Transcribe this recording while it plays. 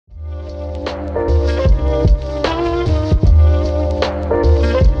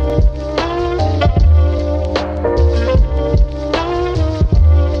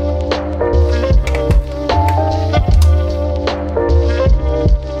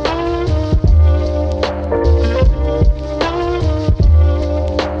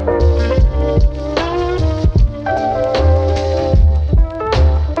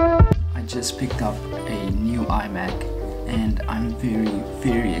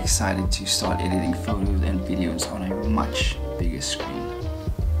excited to start editing photos and videos on a much bigger screen.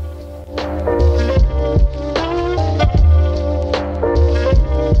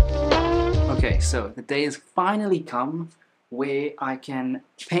 Okay, so the day has finally come where I can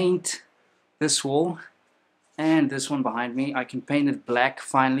paint this wall and this one behind me. I can paint it black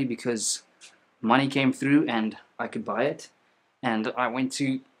finally because money came through and I could buy it, and I went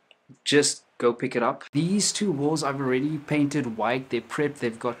to just go pick it up. These two walls I've already painted white. They're prepped,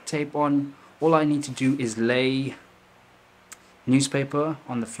 they've got tape on. All I need to do is lay newspaper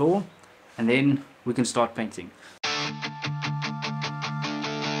on the floor and then we can start painting.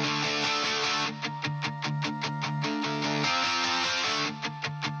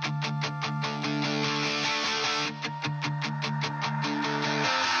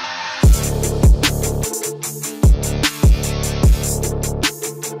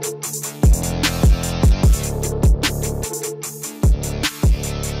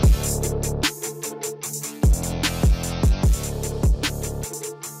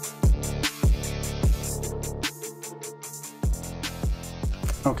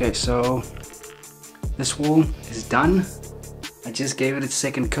 Okay, so this wall is done. I just gave it its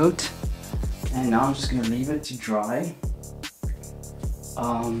second coat and now I'm just gonna leave it to dry.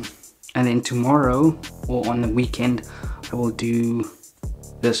 And then tomorrow or on the weekend I will do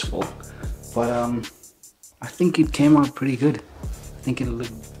this wall. But I think it came out pretty good. I think it'll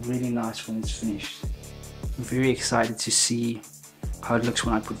look really nice when it's finished. I'm very excited to see how it looks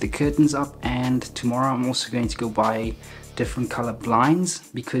when I put the curtains up, and tomorrow I'm also going to go buy different color blinds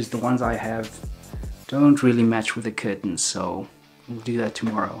because the ones I have don't really match with the curtains, so we'll do that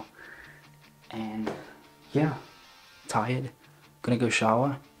tomorrow. And yeah, tired, gonna go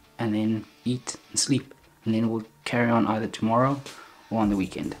shower and then eat and sleep, and then we'll carry on either tomorrow or on the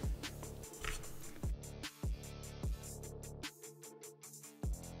weekend.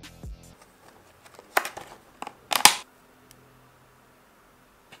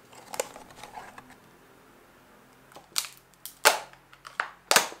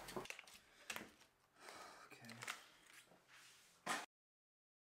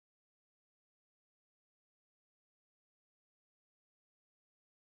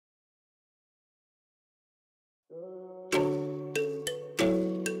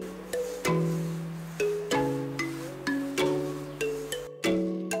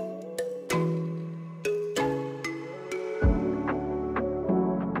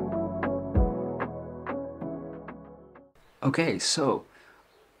 Okay, so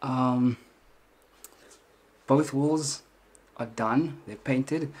both walls are done, they're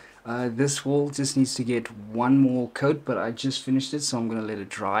painted. This wall just needs to get one more coat, but I just finished it, so I'm gonna let it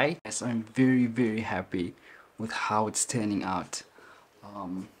dry. Yes, I'm very happy with how it's turning out.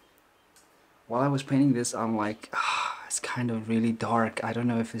 While I was painting this, I'm like, it's kind of really dark. I don't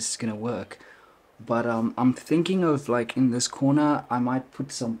know if this is gonna work, but I'm thinking of, like, in this corner I might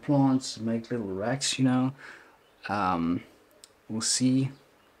put some plants, make little racks, you know. We'll see,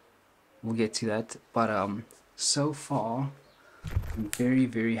 we'll get to that, but so far I'm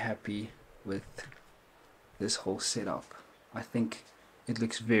very happy with this whole setup. I think it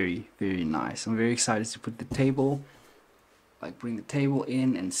looks very nice. I'm very excited to put the table, like bring the table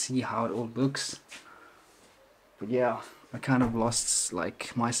in and see how it all looks. But yeah, I kind of lost,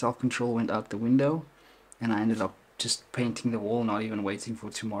 like, my self-control went out the window and I ended up just painting the wall, not even waiting for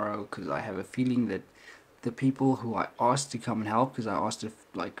tomorrow, because I have a feeling that the people who I asked to come and help, because I asked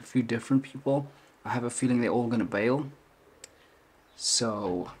like a few different people, I have a feeling they're all gonna bail.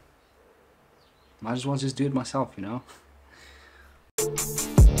 So might as well just do it myself, you know.